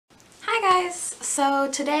guys! So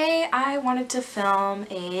today I wanted to film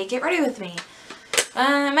a get ready with me.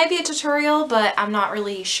 It might be a tutorial, but I'm not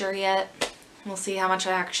really sure yet. We'll see how much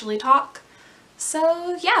I actually talk.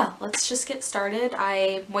 So yeah, let's just get started.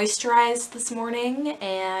 I moisturized this morning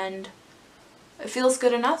and it feels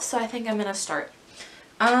good enough, so I think I'm gonna start.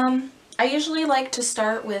 I usually like to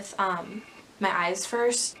start with my eyes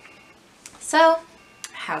first. So,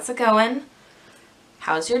 how's it going?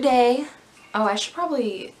 How's your day? Oh, I should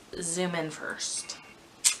probably zoom in first.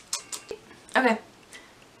 Okay,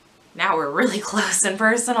 now we're really close and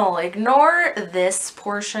personal. Ignore this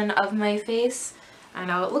portion of my face. I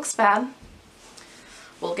know it looks bad.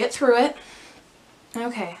 We'll get through it.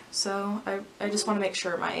 Okay, so I just want to make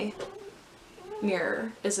sure my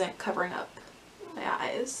mirror isn't covering up my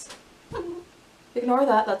eyes. Ignore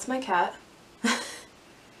that, that's my cat.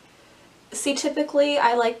 See, typically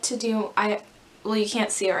I like to do, well, you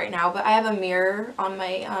can't see it right now, but I have a mirror on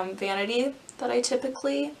my vanity that I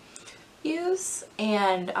typically use,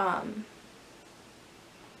 and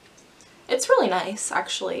it's really nice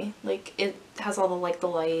actually. Like, it has all the the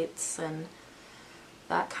lights and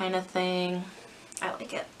that kind of thing. I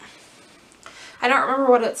like it. I don't remember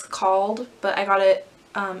what it's called, but I got it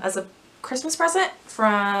as a Christmas present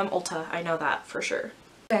from Ulta. I know that for sure.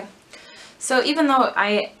 Okay. So even though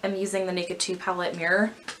I am using the Naked 2 palette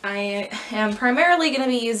mirror, I am primarily going to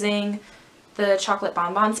be using the Chocolate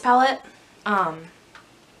Bonbons palette. I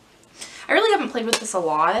really haven't played with this a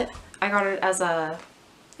lot. I got it as a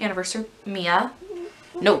anniversary. Mia.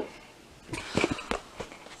 No.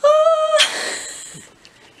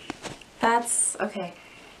 That's okay.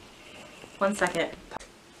 1 second.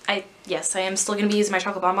 Yes, I am still going to be using my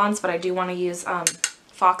Chocolate Bonbons, but I do want to use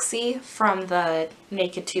Foxy from the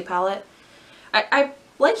Naked 2 palette. I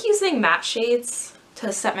like using matte shades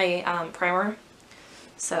to set my primer,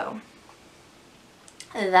 so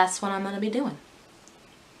that's what I'm going to be doing.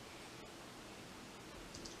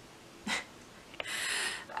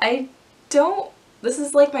 This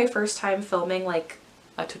is like my first time filming like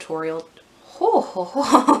a tutorial.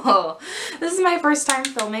 This is my first time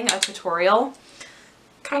filming a tutorial,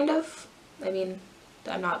 kind of. I mean,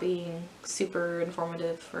 I'm not being super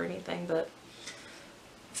informative or anything, but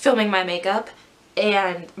filming my makeup,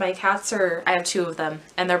 and my cats are, I have two of them,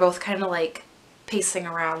 and they're both kind of like pacing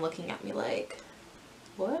around looking at me like,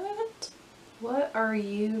 what are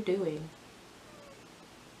you doing?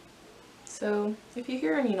 So if you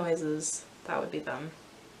hear any noises, that would be them.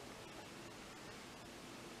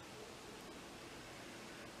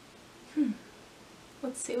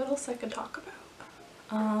 Let's see what else I can talk about.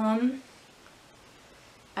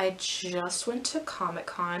 I just went to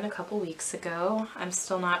Comic-Con a couple weeks ago. I'm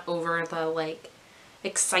still not over the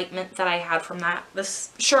excitement that I had from that.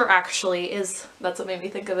 This shirt actually is, that's what made me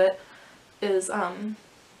think of it, is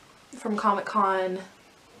from Comic-Con,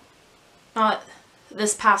 not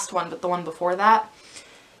this past one, but the one before that.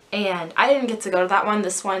 And I didn't get to go to that one.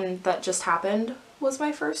 This one that just happened was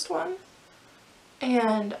my first one.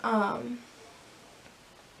 And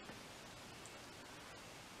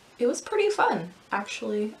it was pretty fun,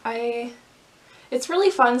 actually. It's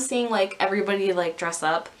really fun seeing everybody dress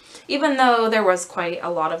up, even though there was quite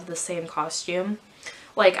a lot of the same costume.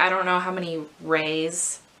 Like, I don't know how many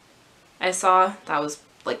Rays I saw. That was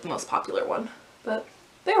the most popular one, but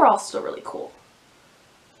they were all still really cool.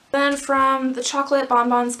 Then from the Chocolate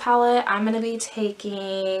Bonbons palette, I'm gonna be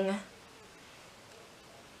taking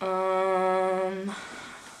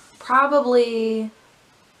probably,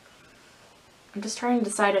 I'm just trying to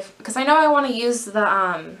decide if, because I know I want to use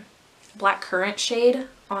the black Currant shade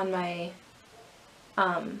on my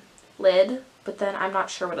lid, but then I'm not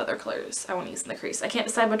sure what other colors I want to use in the crease. I can't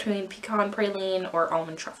decide between Pecan Praline or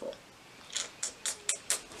Almond Truffle.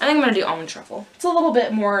 I think I'm going to do Almond Truffle. It's a little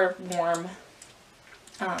bit more warm,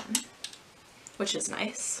 which is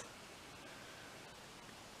nice.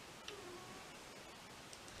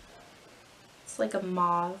 It's like a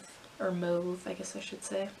mauve, or mauve, I guess I should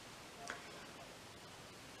say.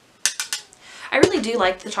 I really do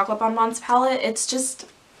like the Chocolate Bonbons palette. It's just,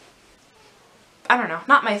 I don't know,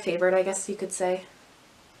 not my favorite, I guess you could say.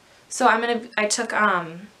 So I took,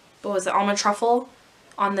 what was it, Almond Truffle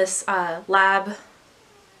on this Lab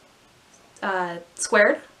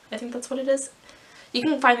Squared. I think that's what it is. You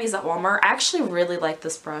can find these at Walmart. I actually really like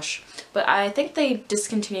this brush, but I think they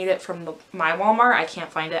discontinued it from my Walmart. I can't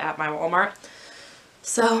find it at my Walmart.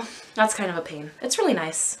 So that's kind of a pain. It's really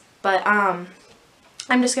nice, but I'm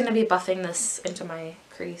just going to be buffing this into my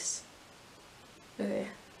crease. Okay.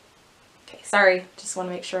 Okay, sorry. Just want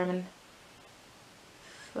to make sure I'm in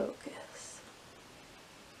focus.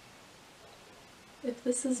 If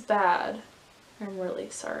this is bad, I'm really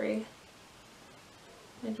sorry.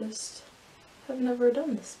 I just have never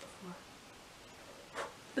done this before.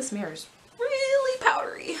 This mirror is really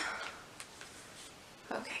powdery.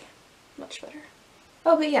 Okay, much better.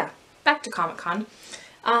 Oh, but yeah, back to Comic-Con.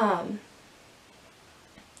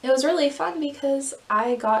 It was really fun because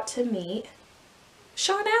I got to meet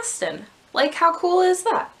Sean Astin. Like, how cool is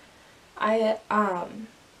that? I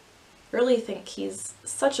really think he's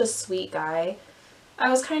such a sweet guy. I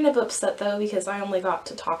was kind of upset though because I only got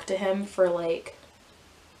to talk to him for like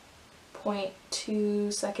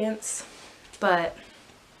 0.2 seconds, but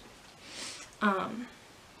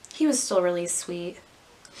he was still really sweet.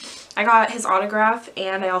 I got his autograph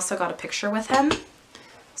and I also got a picture with him,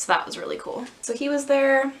 so that was really cool. So he was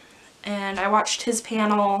there and I watched his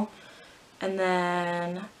panel, and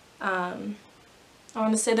then I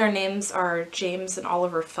want to say their names are James and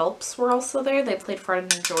Oliver Phelps were also there. They played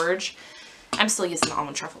Fred and George. I'm still using the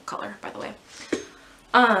Almond Truffle color, by the way.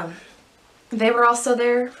 They were also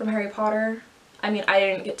there from Harry Potter. I mean, I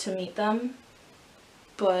didn't get to meet them,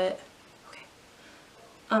 but okay.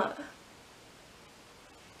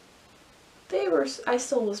 They were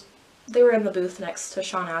in the booth next to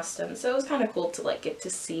Sean Astin, so it was kind of cool to like get to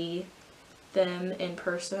see them in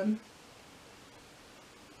person.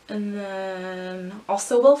 And then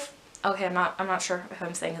also okay, I'm not sure if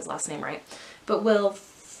I'm saying his last name right, but Will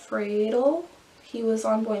Friedle, he was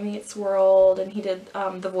on Boy Meets World and he did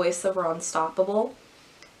the voice of Unstoppable.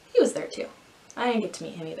 He was there too. I didn't get to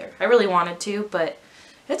meet him either. I really wanted to, but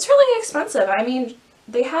it's really expensive. I mean,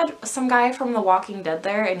 they had some guy from The Walking Dead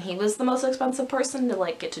there and he was the most expensive person to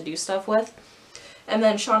like get to do stuff with. And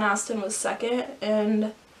then Sean Astin was second,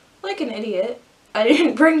 and like an idiot, I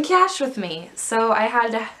didn't bring cash with me. So I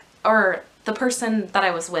had to, or the person that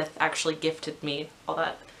I was with actually gifted me all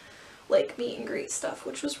that like meet and greet stuff,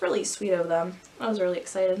 which was really sweet of them. I was really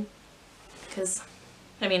excited because,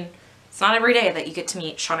 I mean, it's not every day that you get to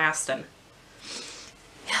meet Sean Astin.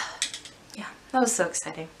 Yeah, that was so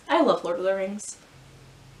exciting. I love Lord of the Rings.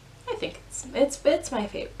 I think it's my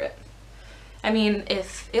favorite. I mean,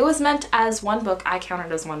 if it was meant as one book, I count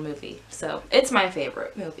it as one movie. So it's my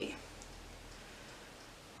favorite movie.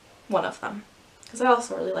 One of them. Because I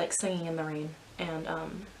also really like Singing in the Rain and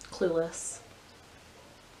Clueless.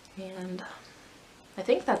 And I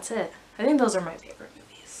think that's it. I think those are my favorite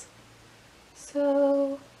movies.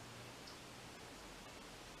 So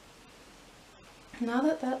now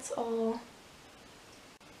that that's all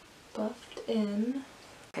buffed in,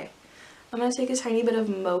 okay, I'm going to take a tiny bit of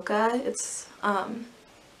Mocha. It's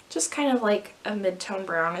just kind of like a mid-tone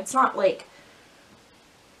brown. It's not like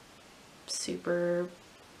super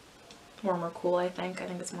warm or cool, I think. I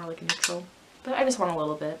think it's more like neutral. But I just want a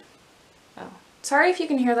little bit. Oh. Sorry if you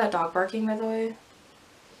can hear that dog barking, by the way.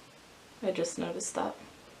 I just noticed that.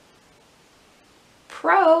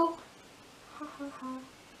 Pro!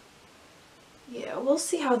 Yeah, we'll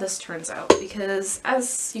see how this turns out because,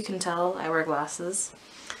 as you can tell, I wear glasses.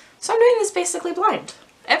 So I'm doing this basically blind.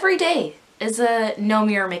 Every day is a no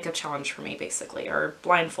mirror makeup challenge for me, basically, or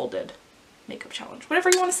blindfolded makeup challenge. Whatever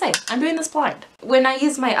you want to say. I'm doing this blind. When I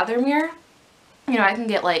use my other mirror, you know, I can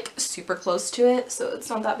get like super close to it, so it's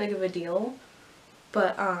not that big of a deal.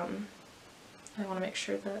 But I want to make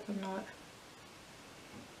sure that I'm not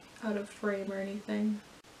out of frame or anything.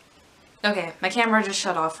 Okay, my camera just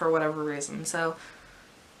shut off for whatever reason, so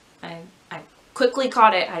I quickly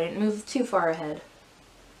caught it. I didn't move too far ahead.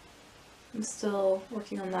 I'm still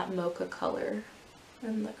working on that mocha color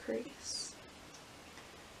in the crease.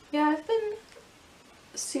 Yeah, I've been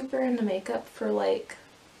super into makeup for like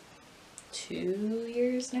 2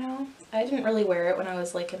 years now. I didn't really wear it when I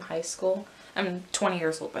was like in high school. I'm 20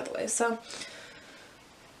 years old, by the way, so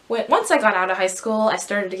once I got out of high school, I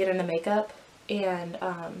started to get into makeup, and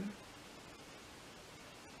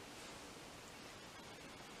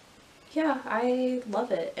yeah, I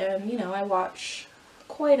love it. And you know, I watch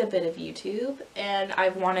quite a bit of YouTube, and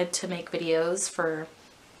I've wanted to make videos for,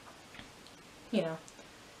 you know,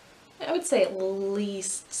 I would say at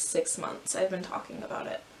least 6 months. I've been talking about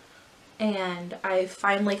it, and I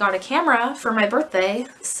finally got a camera for my birthday,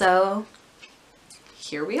 so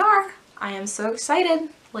here we are. I am so excited.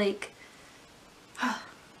 Like,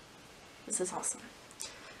 this is awesome.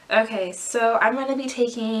 Okay, so I'm going to be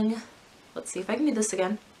taking, let's see if I can do this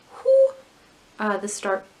again. This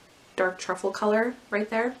dark truffle color right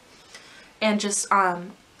there, and just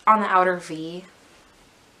on the outer V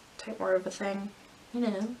type more of a thing. You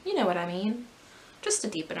know what I mean. Just to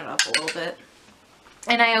deepen it up a little bit.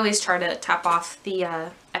 And I always try to tap off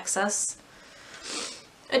the excess.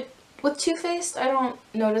 With Too Faced, I don't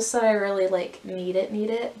notice that I really like need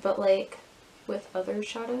it, but like with other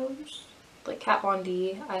shadows, like Kat Von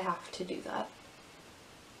D, I have to do that.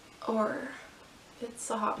 or it's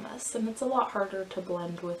a hot mess and it's a lot harder to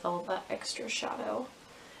blend with all that extra shadow.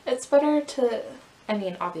 It's better to, I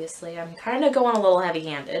mean, obviously I'm kind of going a little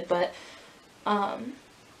heavy-handed, but I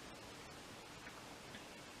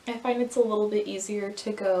find it's a little bit easier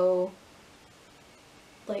to go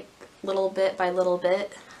like little bit by little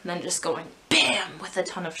bit than just going BAM with a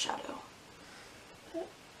ton of shadow. But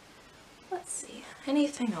let's see,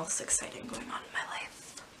 anything else exciting going on in my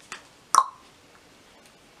life?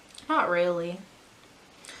 Not really.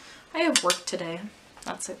 I have work today.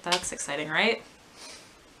 That's exciting, right?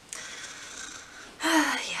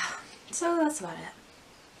 Yeah, so that's about it.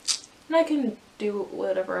 And I can do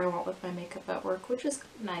whatever I want with my makeup at work, which is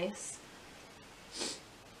nice.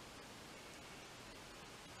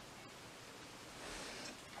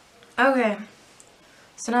 Okay,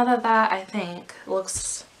 so now that I think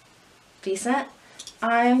looks decent,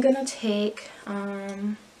 I'm gonna take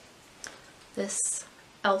this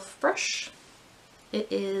e.l.f. brush. It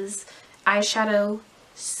is eyeshadow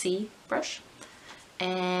C brush,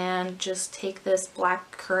 and just take this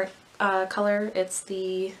black Currant color. It's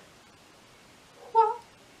the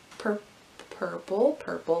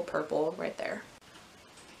purple right there.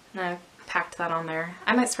 And I packed that on there.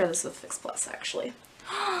 I might spray this with Fix Plus actually.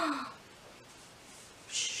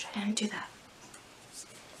 Shh, I didn't do that.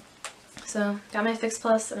 So got my Fix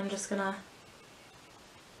Plus, and I'm just gonna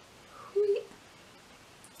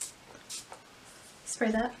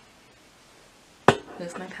spray that.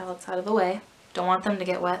 Move my palettes out of the way. Don't want them to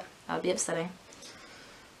get wet. That would be upsetting.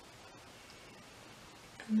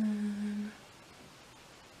 And then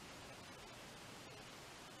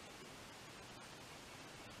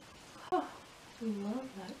oh, I love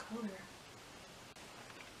that color.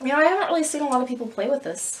 You know, I haven't really seen a lot of people play with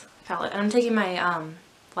this palette. And I'm taking my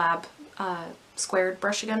Lab squared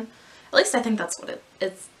brush again. At least I think that's what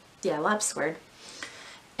it's. Yeah, Lab squared.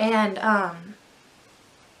 And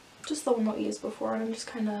just the one that we used before, and I'm just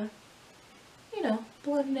kind of, you know,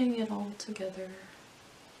 blending it all together.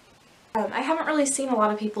 I haven't really seen a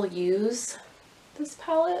lot of people use this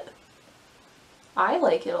palette. I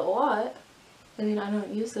like it a lot. I mean, I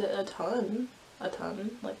don't use it a ton.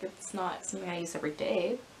 Like, it's not something I use every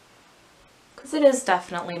day. Because it is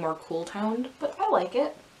definitely more cool toned, but I like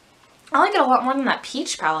it. I like it a lot more than that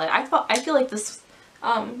peach palette. I feel like this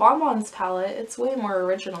Bonbons palette, it's way more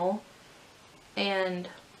original. And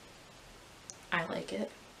I like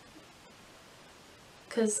it.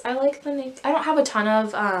 Because I like the I don't have a ton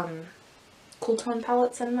of cool tone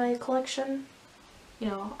palettes in my collection. You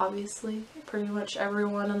know, obviously, pretty much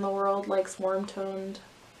everyone in the world likes warm toned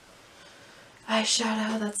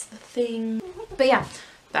eyeshadow, that's the thing. But yeah,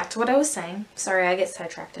 back to what I was saying. Sorry, I get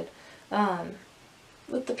sidetracked.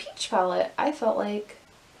 With the peach palette, I felt like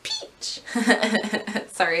peach.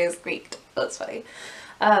 Sorry, I squeaked. That's funny.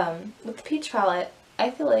 With the peach palette, I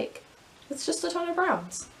feel like it's just a ton of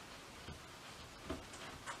browns.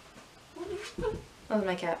 That was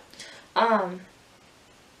my cat. And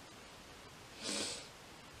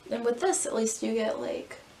with this, at least you get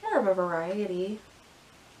like more of a variety.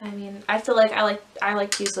 I mean, I feel like I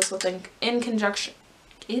like to use this with in conjunction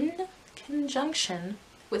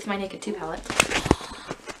with my Naked 2 palette.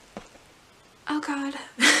 Oh god.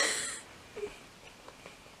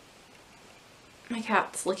 My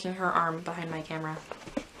cat's licking her arm behind my camera.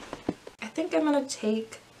 I think I'm gonna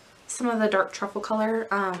take some of the dark truffle color.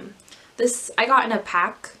 This I got in a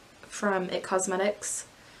pack from It Cosmetics.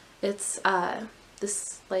 It's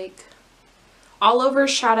this like all over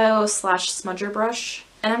shadow / smudger brush.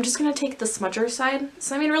 And I'm just going to take the smudger side.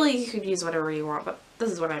 So I mean, really you could use whatever you want, but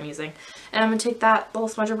this is what I'm using. And I'm going to take that little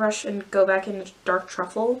smudger brush and go back into dark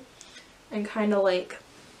truffle and kind of like,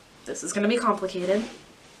 this is going to be complicated,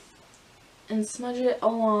 and smudge it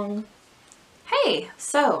along. Hey,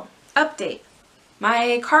 so update.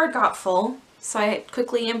 My card got full, so I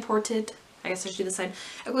quickly imported, I guess I should do this side.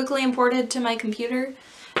 I quickly imported to my computer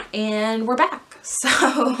and we're back.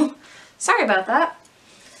 So sorry about that.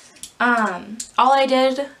 All I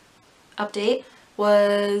did, update,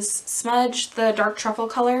 was smudge the dark truffle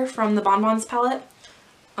color from the Bonbons palette,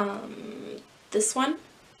 this one,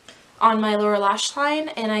 on my lower lash line,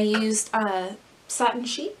 and I used Satin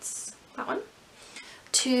Sheets, that one,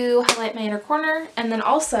 to highlight my inner corner, and then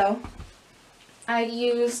also I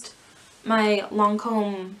used my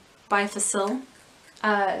Lancome by Facil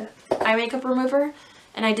eye makeup remover,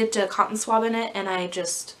 and I dipped a cotton swab in it, and I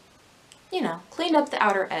just, you know, cleaned up the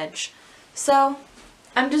outer edge. So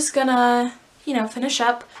I'm just gonna, you know, finish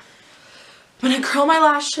up. I'm gonna curl my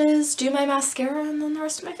lashes, do my mascara, and then the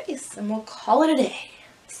rest of my face, and we'll call it a day.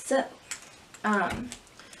 So,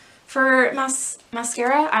 For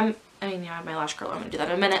mascara, yeah, my Lash Curl, I'm gonna do that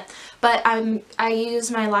in a minute. But I use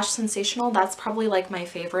my Lash Sensational. That's probably like my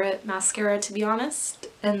favorite mascara, to be honest.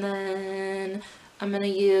 And then I'm gonna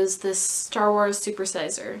use this Star Wars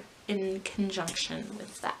Supersizer in conjunction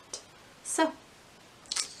with that. So,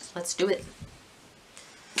 let's do it.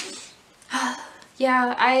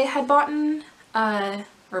 Yeah, I had bought, I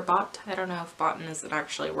don't know if bought is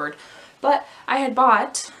actually a word, but I had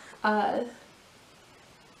bought,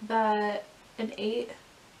 an 8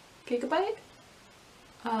 gigabyte,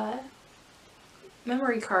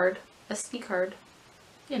 memory card, SD card,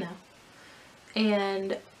 you know,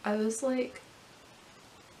 and I was like,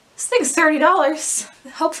 this thing's $30.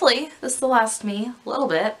 Hopefully this will last me a little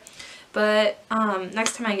bit, but,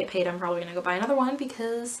 next time I get paid, I'm probably gonna go buy another one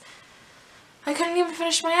because I couldn't even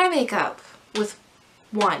finish my eye makeup with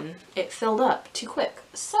one. It filled up too quick.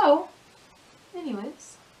 So,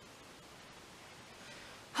 anyways.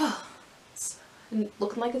 It's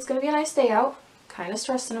looking like it's going to be a nice day out. Kind of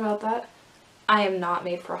stressing about that. I am not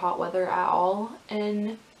made for hot weather at all.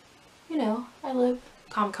 And, you know, I live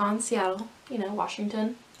Comic-Con, Seattle, you know,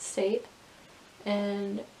 Washington State.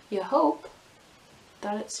 And you hope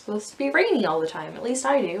that it's supposed to be rainy all the time. At least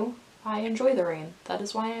I do. I enjoy the rain. That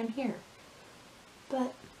is why I'm here.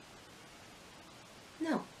 But,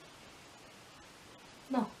 no.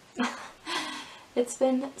 It's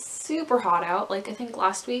been super hot out. Like, I think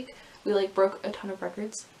last week we, like, broke a ton of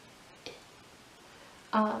records.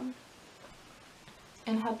 And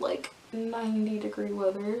had, like, 90-degree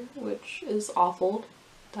weather, which is awful.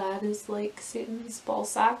 That is, like, Satan's ball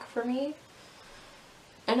sack for me.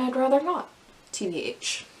 And I'd rather not,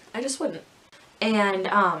 TBH. I just wouldn't. And,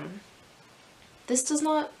 this does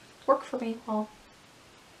not work for me. Well,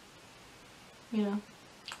 you know,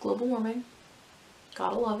 global warming,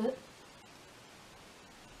 gotta love it.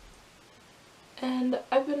 And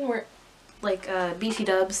I've been wearing, like, beefy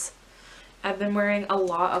dubs. I've been wearing a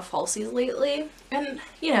lot of falsies lately, and,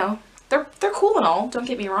 you know, they're cool and all, don't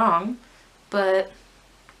get me wrong, but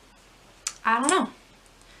I don't know.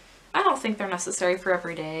 I don't think they're necessary for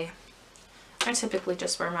every day. I typically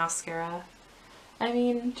just wear mascara. I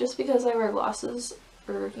mean, just because I wear glasses,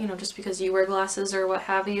 or, you know, just because you wear glasses or what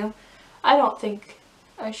have you, I don't think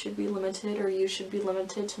I should be limited or you should be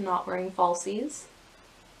limited to not wearing falsies.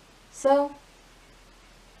 So,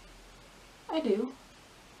 I do.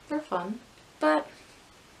 They're fun. But,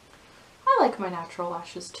 I like my natural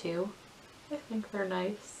lashes too. I think they're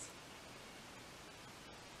nice.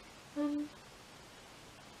 And,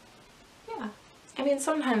 yeah. I mean,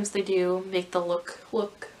 sometimes they do make the look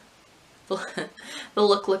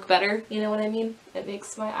better, you know what I mean? It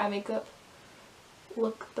makes my eye makeup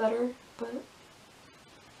look better, but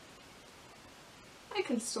I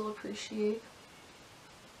can still appreciate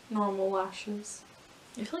normal lashes.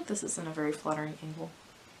 I feel like this isn't a very flattering angle.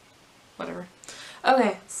 Whatever.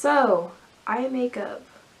 Okay, so eye makeup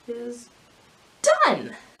is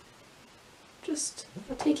done! Just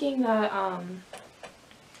taking that,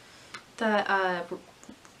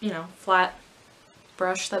 you know, flat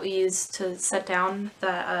brush that we use to set down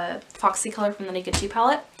that Foxy color from the Naked 2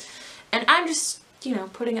 palette. And I'm just, you know,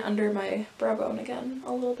 putting it under my brow bone again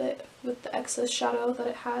a little bit with the excess shadow that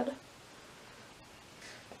it had.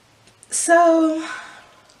 So,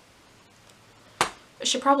 I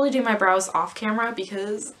should probably do my brows off camera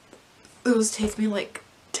because those take me like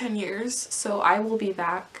 10 years. So I will be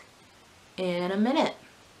back in a minute.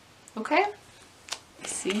 Okay?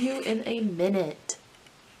 See you in a minute.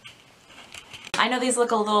 I know these look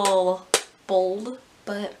a little bold,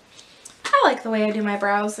 but I like the way I do my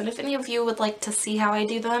brows, and if any of you would like to see how I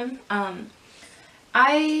do them,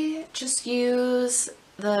 I just use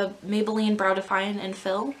the Maybelline Brow Define and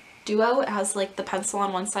Fill Duo. It has like the pencil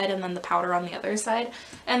on one side and then the powder on the other side,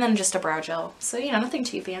 and then just a brow gel. So, you know, nothing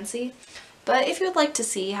too fancy. But if you would like to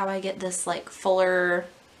see how I get this like fuller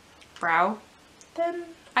brow, then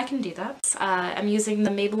I can do that. I'm using the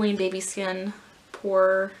Maybelline Baby Skin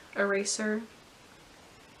Pore Eraser.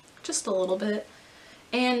 Just a little bit.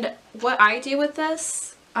 And what I do with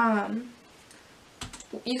this,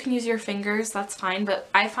 you can use your fingers, that's fine, but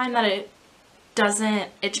I find that it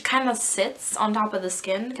kind of sits on top of the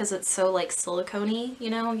skin because it's so like silicone-y,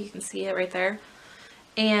 you know, you can see it right there.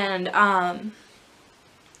 And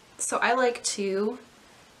so I like to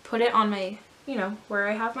put it on my, you know, where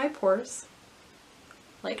I have my pores,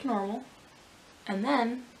 like normal. And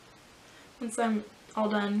then, once I'm all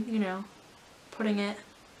done, you know, putting it,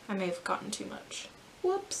 I may have gotten too much.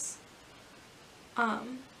 Whoops.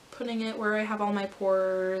 Putting it where I have all my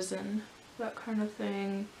pores and that kind of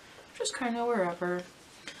thing. Just kind of wherever,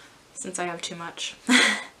 since I have too much.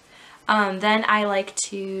 Then I like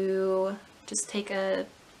to just take a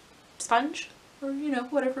sponge, or you know,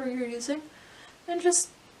 whatever you're using, and just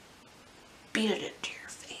beat it into your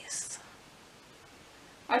face.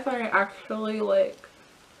 I find it actually like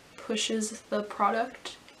pushes the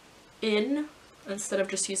product in instead of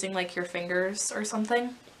just using like your fingers or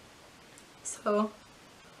something. So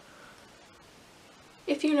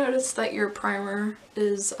if you notice that your primer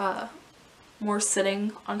is more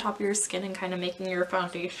sitting on top of your skin and kind of making your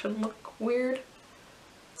foundation look weird,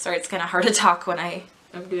 sorry, it's kind of hard to talk when I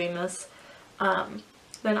am doing this,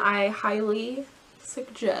 then I highly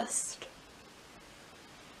suggest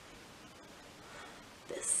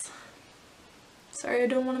this. Sorry, I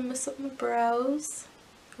don't want to mess up my brows.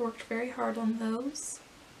 I worked very hard on those.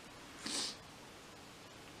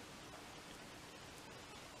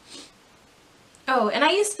 Oh, and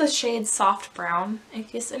I used the shade Soft Brown, in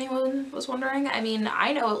case anyone was wondering. I mean,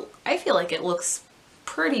 I feel like it looks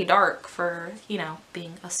pretty dark for, you know,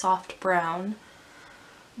 being a soft brown.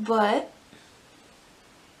 But,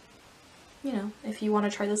 you know, if you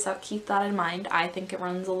want to try this out, keep that in mind. I think it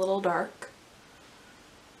runs a little dark.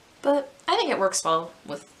 But I think it works well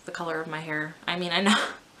with the color of my hair. I mean, I know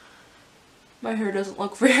my hair doesn't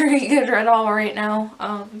look very good at all right now.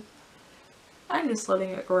 I'm just letting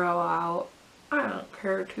it grow out. I don't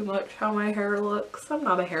care too much how my hair looks. I'm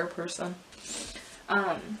not a hair person.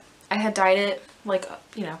 I had dyed it like,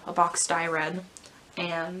 you know, a box dye red,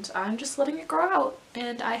 and I'm just letting it grow out.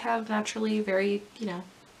 And I have naturally very, you know,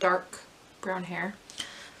 dark brown hair.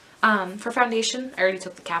 For foundation, I already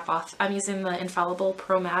took the cap off. I'm using the Infallible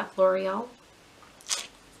Pro Matte L'Oreal.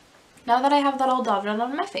 Now that I have that all dabbed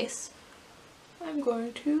on my face, I'm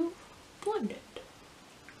going to blend it.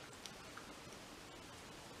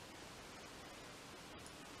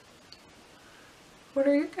 What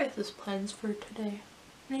are your guys' plans for today?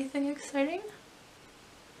 Anything exciting?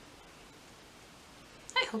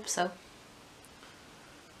 I hope so.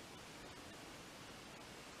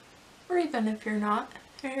 Or even if you're not,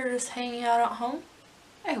 and you're just hanging out at home,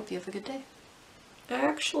 I hope you have a good day. I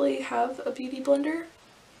actually have a beauty blender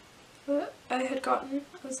that I had gotten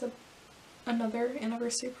as another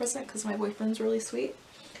anniversary present because my boyfriend's really sweet.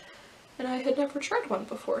 And I had never tried one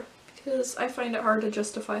before because I find it hard to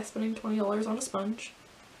justify spending $20 on a sponge.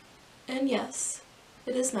 And yes,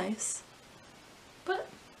 it is nice, but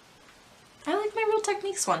I like my Real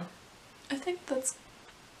Techniques one. I think that's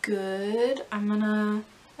good. I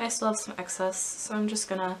still have some excess, so I'm just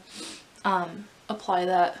gonna apply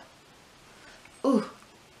that. Ooh,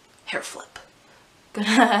 hair flip.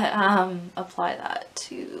 Gonna apply that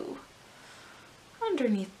to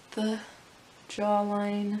underneath the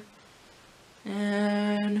jawline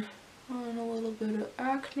and on a little bit of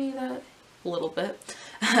acne that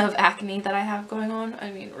I have going on.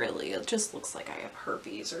 I mean, really, it just looks like I have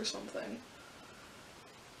herpes or something.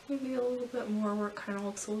 Maybe a little bit more where it kind of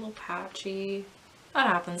looks a little patchy. That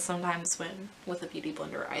happens sometimes with a beauty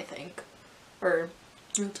blender, I think. Or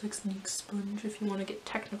Real Techniques sponge if you want to get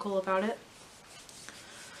technical about it.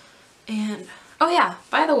 And, oh yeah,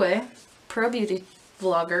 by the way, pro beauty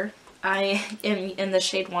vlogger, I am in the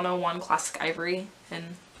shade 101 Classic Ivory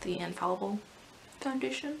in the Infallible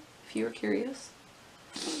foundation, if you were curious.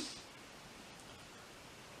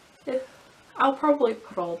 I'll probably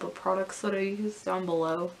put all the products that I use down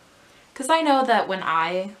below, because I know that when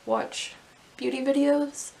I watch beauty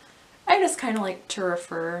videos, I just kind of like to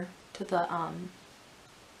refer to the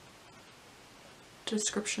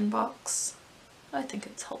description box. I think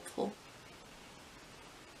it's helpful.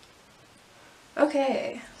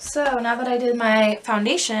 Okay, so now that I did my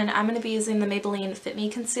foundation, I'm going to be using the Maybelline Fit Me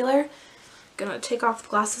Concealer. Gonna take off the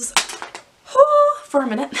glasses for a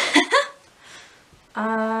minute.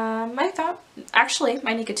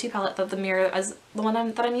 My Naked 2 palette, the mirror as the one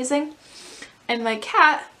that I'm using, and my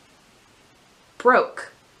cat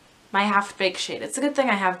broke my half-baked shade. It's a good thing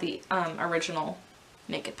I have the original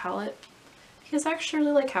Naked palette because I actually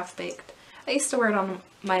really like half-baked. I used to wear it on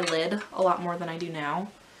my lid a lot more than I do now,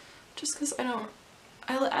 just because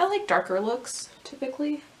I like darker looks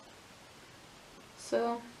typically,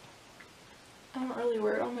 so I don't really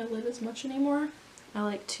wear it on my lid as much anymore. I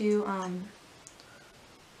like to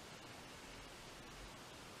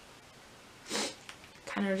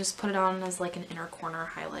kind of just put it on as like an inner corner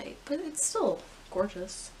highlight, but it's still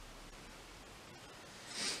gorgeous.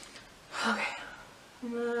 Okay,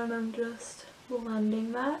 and then I'm just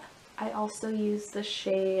blending that. I also use the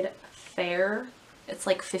shade Fair. It's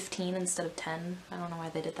like 15 instead of 10. I don't know why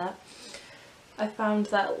they did that. I found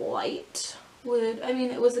that light would, I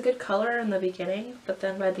mean, it was a good color in the beginning, but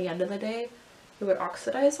then by the end of the day, it would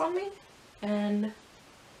oxidize on me, and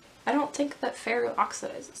I don't think that fair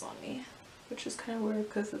oxidizes on me, which is kind of weird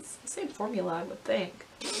because it's the same formula, I would think.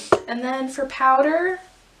 And then for powder,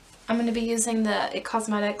 I'm going to be using the IT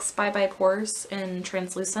Cosmetics Bye Bye Pores in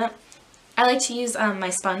Translucent. I like to use my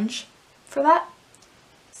sponge for that.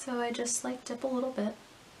 So I just like dip a little bit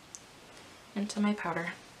into my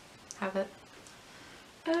powder, have it,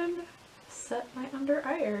 and set my under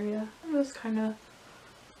eye area. I'm just kind of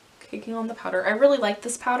caking on the powder. I really like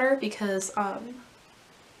this powder because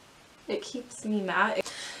it keeps me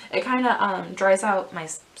matte. It kind of dries out my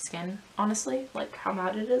skin, honestly, like how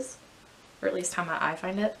matte it is, or at least how matte I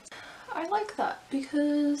find it. I like that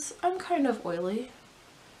because I'm kind of oily,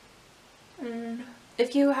 and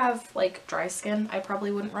if you have like dry skin, I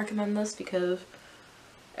probably wouldn't recommend this because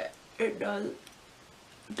it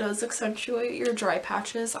does accentuate your dry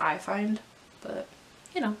patches, I find, but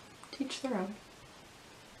you know, teach their own.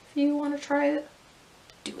 If you want to try it,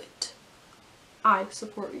 do it. I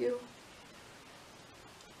support you.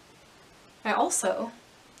 I also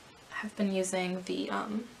have been using the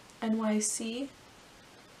NYC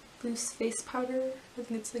loose face powder. I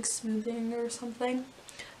think it's like smoothing or something.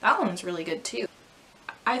 That one's really good too.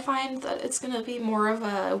 I find that it's gonna be more of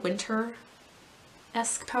a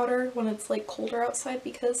winter-esque powder when it's like colder outside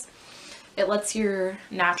because it lets your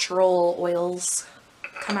natural oils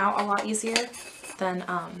come out a lot easier than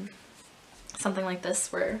something like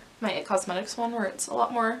this, where my IT Cosmetics one, where it's a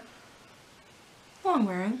lot more long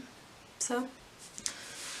wearing. So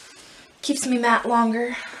keeps me matte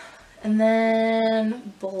longer. And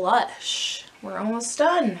then blush. We're almost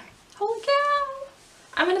done. Holy cow!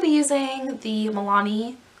 I'm going to be using the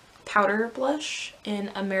Milani powder blush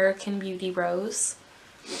in American Beauty Rose.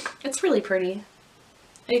 It's really pretty.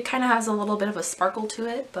 It kind of has a little bit of a sparkle to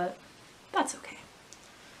it, but that's okay.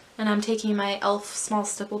 And I'm taking my e.l.f. small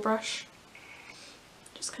stipple brush,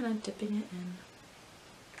 just kind of dipping it in,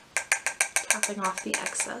 tapping off the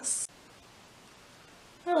excess.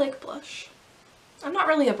 I like blush. I'm not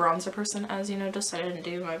really a bronzer person, as you noticed. I didn't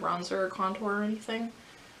do my bronzer or contour or anything.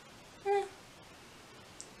 I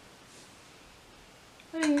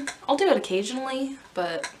mean, I'll do it occasionally,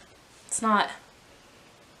 but it's not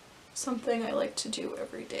something I like to do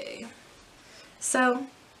every day. So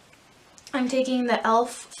I'm taking the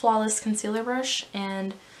e.l.f. Flawless Concealer Brush,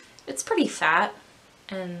 and it's pretty fat,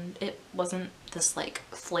 and it wasn't this like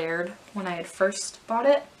flared when I had first bought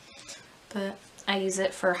it, but I use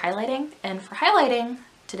it for highlighting. And for highlighting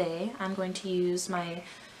today, I'm going to use my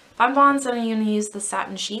Bonbons, and I'm going to use the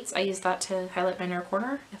Satin Sheets. I use that to highlight my inner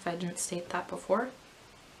corner, if I didn't state that before.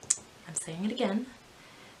 I'm saying it again.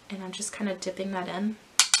 And I'm just kind of dipping that in,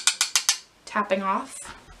 tapping off,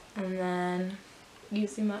 and then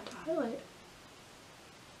using that to highlight.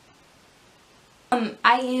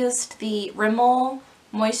 I used the Rimmel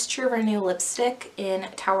Moisture Renew lipstick in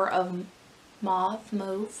Tower of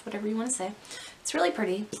Mauve, whatever you want to say. It's really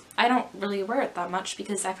pretty. I don't really wear it that much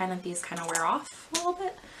because I find that these kind of wear off a little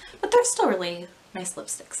bit, but they're still really nice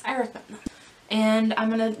lipsticks. I recommend them. And I'm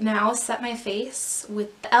going to now set my face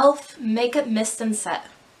with the e.l.f. Makeup Mist and Set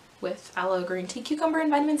with aloe, green tea, cucumber, and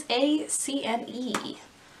vitamins A, C, and E.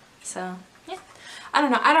 So, yeah. I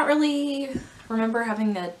don't know. I don't really remember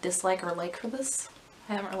having a dislike or like for this.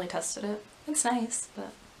 I haven't really tested it. It's nice,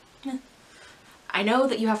 but yeah. I know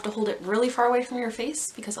that you have to hold it really far away from your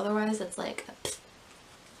face because otherwise it's like,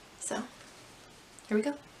 so here we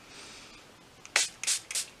go.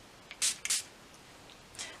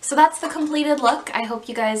 So that's the completed look. I hope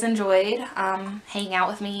you guys enjoyed hanging out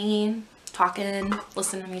with me, talking,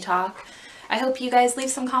 listening to me talk. I hope you guys leave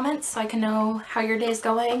some comments so I can know how your day's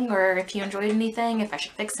going, or if you enjoyed anything, if I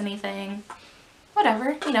should fix anything,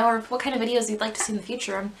 whatever, you know, or what kind of videos you'd like to see in the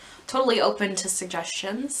future. I'm totally open to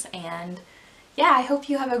suggestions, and yeah, I hope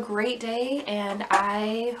you have a great day, and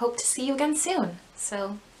I hope to see you again soon.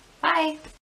 So, bye!